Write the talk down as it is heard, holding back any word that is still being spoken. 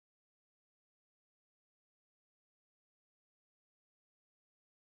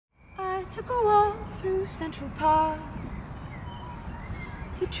took a walk through Central Park.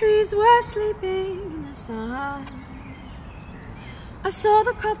 The trees were sleeping in the sun. I saw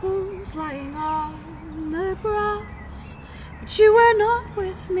the couples lying on the grass, but you were not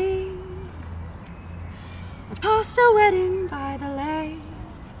with me. I passed a wedding by the lake.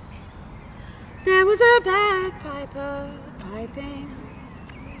 There was a bagpiper piping.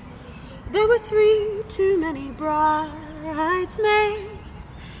 There were 3 too many bridesmaids,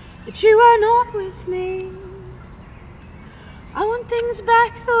 but you were not with me. I want things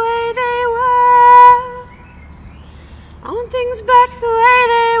back the way they were. I want things back the way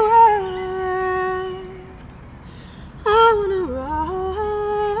they were. I wanna rock.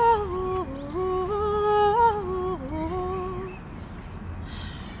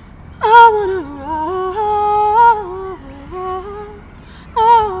 I wanna rock.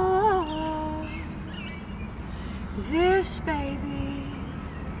 This baby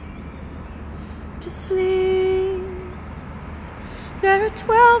to sleep. There are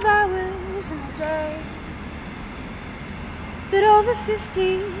 12 hours in a day, bit over 50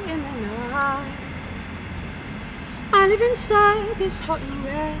 in the night. I live inside this hot and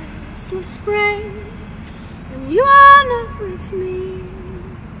restless brain when you are not with me.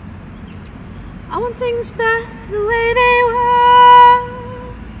 I want things back the way they were.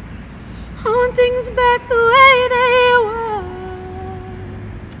 I want things back the way they were.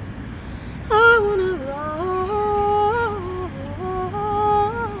 I wanna rock.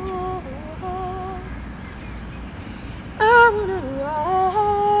 I wanna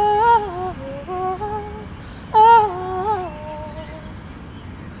rock.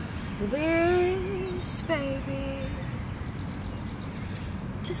 This baby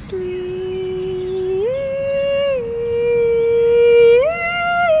to sleep.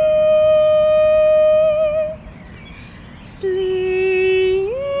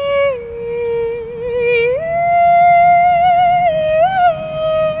 Sleep.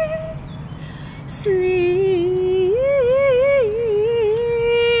 Sleep.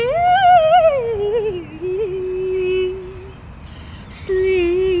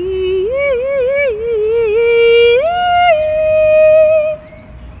 Sleep.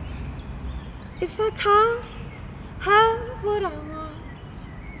 If I can't have what I want,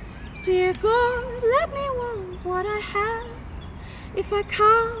 dear God, let me want what I have. If I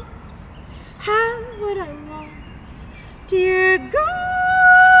can't have what I want, dear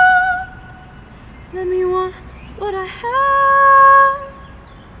God, let me want what I have.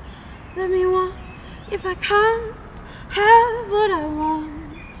 Let me want. If I can't have what I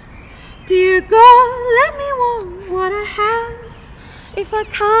want, dear God, let me want what I have. If I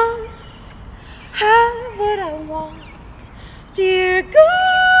can't have what I want, dear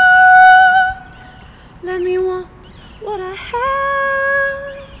God, let me want what I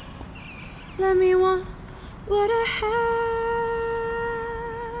have. Let me want what I have.